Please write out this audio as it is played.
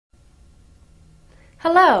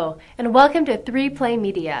Hello, and welcome to 3Play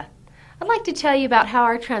Media. I'd like to tell you about how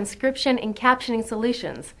our transcription and captioning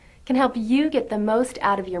solutions can help you get the most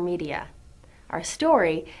out of your media. Our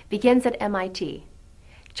story begins at MIT.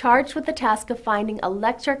 Charged with the task of finding a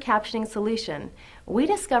lecture captioning solution, we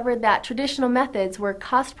discovered that traditional methods were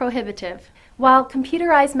cost prohibitive, while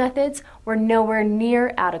computerized methods were nowhere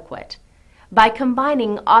near adequate. By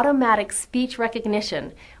combining automatic speech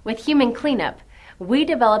recognition with human cleanup, we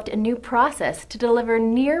developed a new process to deliver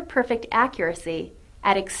near-perfect accuracy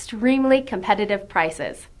at extremely competitive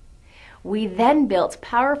prices. We then built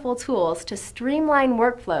powerful tools to streamline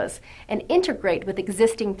workflows and integrate with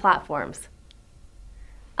existing platforms.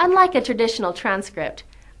 Unlike a traditional transcript,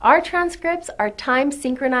 our transcripts are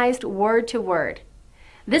time-synchronized word-to-word.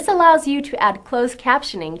 This allows you to add closed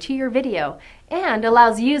captioning to your video and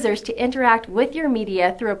allows users to interact with your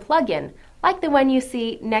media through a plugin like the one you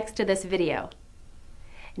see next to this video.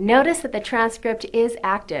 Notice that the transcript is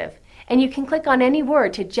active, and you can click on any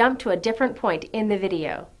word to jump to a different point in the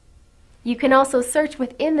video. You can also search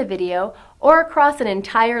within the video or across an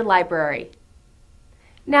entire library.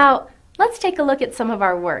 Now, let's take a look at some of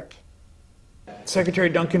our work. Secretary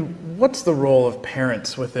Duncan, what's the role of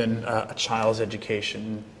parents within a child's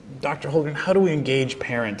education? Dr. Holgren, how do we engage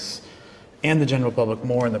parents and the general public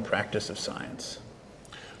more in the practice of science?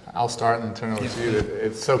 I'll start and turn it over to you.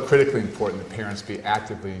 It's so critically important that parents be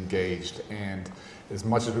actively engaged, and as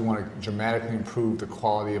much as we want to dramatically improve the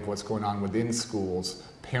quality of what's going on within schools,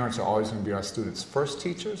 parents are always going to be our students' first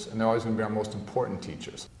teachers, and they're always going to be our most important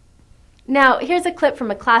teachers. Now, here's a clip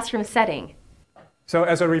from a classroom setting. So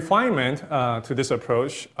as a refinement to this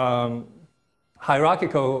approach,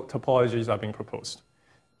 hierarchical topologies are being proposed.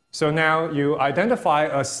 So now you identify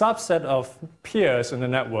a subset of peers in the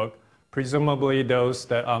network, presumably those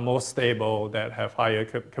that are more stable, that have higher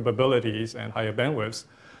capabilities and higher bandwidths,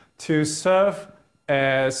 to serve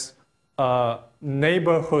as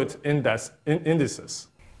neighborhood indices.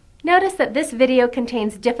 Notice that this video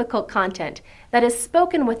contains difficult content that is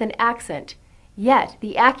spoken with an accent, yet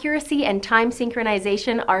the accuracy and time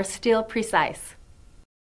synchronization are still precise.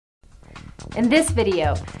 And this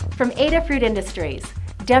video from Adafruit Industries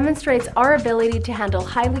demonstrates our ability to handle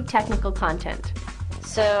highly technical content.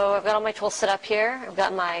 So I've got all my tools set up here. I've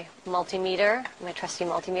got my multimeter, my trusty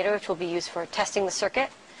multimeter, which will be used for testing the circuit.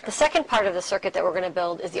 The second part of the circuit that we're going to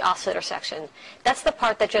build is the oscillator section. That's the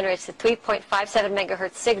part that generates the 3.57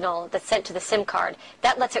 megahertz signal that's sent to the SIM card.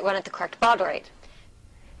 That lets it run at the correct baud rate.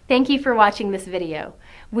 Thank you for watching this video.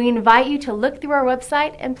 We invite you to look through our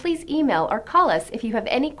website and please email or call us if you have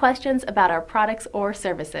any questions about our products or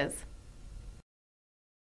services.